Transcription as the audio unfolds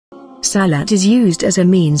Salat is used as a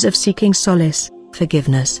means of seeking solace,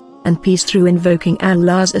 forgiveness, and peace through invoking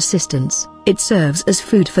Allah's assistance. It serves as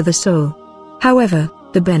food for the soul. However,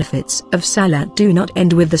 the benefits of Salat do not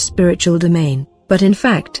end with the spiritual domain, but in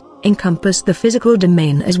fact, encompass the physical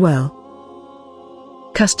domain as well.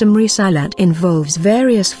 Customary Salat involves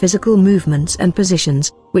various physical movements and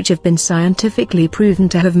positions, which have been scientifically proven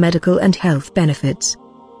to have medical and health benefits.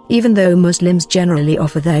 Even though Muslims generally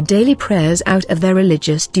offer their daily prayers out of their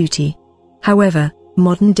religious duty. However,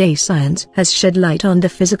 modern-day science has shed light on the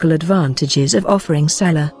physical advantages of offering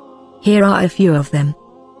Salah. Here are a few of them.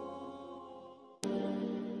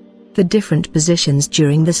 The different positions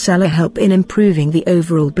during the Salah help in improving the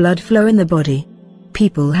overall blood flow in the body.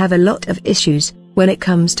 People have a lot of issues when it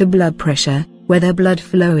comes to blood pressure, whether blood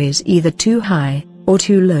flow is either too high or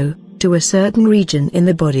too low to a certain region in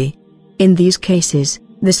the body. In these cases,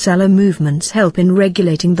 the Salah movements help in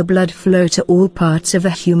regulating the blood flow to all parts of the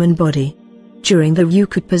human body. During the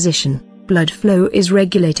Ruku' position, blood flow is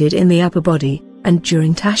regulated in the upper body, and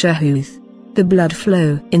during Tashahhud, the blood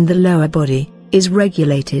flow in the lower body is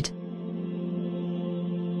regulated.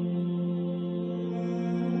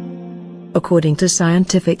 According to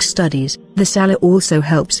scientific studies, the Salah also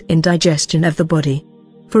helps in digestion of the body.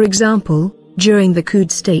 For example, during the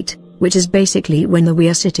Qu'ud state, which is basically when we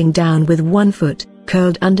are sitting down with one foot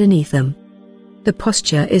curled underneath them. The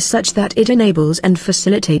posture is such that it enables and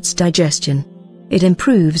facilitates digestion. It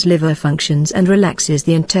improves liver functions and relaxes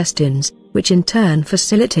the intestines, which in turn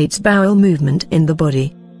facilitates bowel movement in the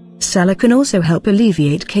body. Salah can also help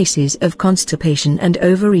alleviate cases of constipation and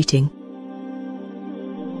overeating.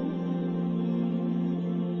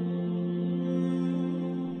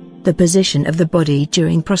 The position of the body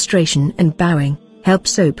during prostration and bowing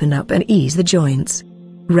helps open up and ease the joints.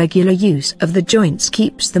 Regular use of the joints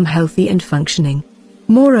keeps them healthy and functioning.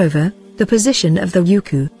 Moreover, the position of the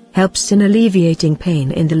Ruku' helps in alleviating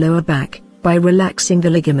pain in the lower back by relaxing the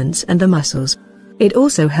ligaments and the muscles. It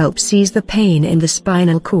also helps ease the pain in the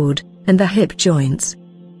spinal cord and the hip joints.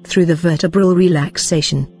 Through the vertebral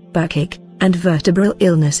relaxation, backache and vertebral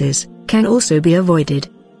illnesses can also be avoided.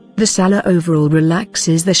 The Salah overall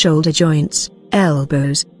relaxes the shoulder joints,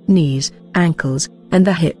 elbows, knees, ankles, and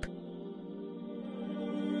the hip.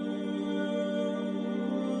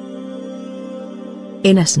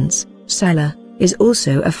 In essence, Salah is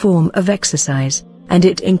also a form of exercise, and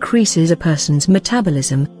it increases a person's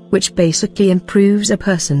metabolism, which basically improves a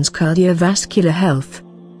person's cardiovascular health.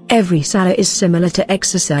 Every Salah is similar to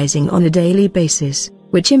exercising on a daily basis,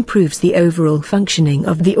 which improves the overall functioning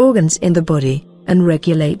of the organs in the body, and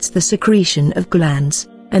regulates the secretion of glands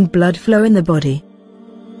and blood flow in the body.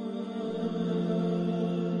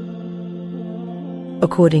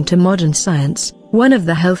 According to modern science, one of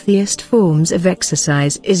the healthiest forms of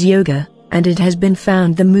exercise is yoga, and it has been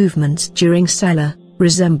found the movements during Salah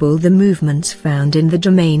resemble the movements found in the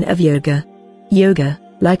domain of yoga. Yoga,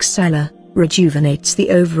 like Salah, rejuvenates the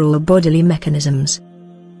overall bodily mechanisms.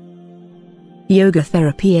 Yoga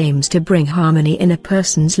therapy aims to bring harmony in a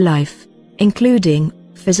person's life, including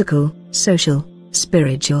physical, social,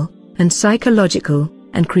 spiritual, and psychological,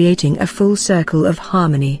 and creating a full circle of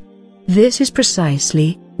harmony. This is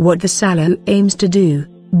precisely what the Salah aims to do,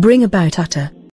 bring about utter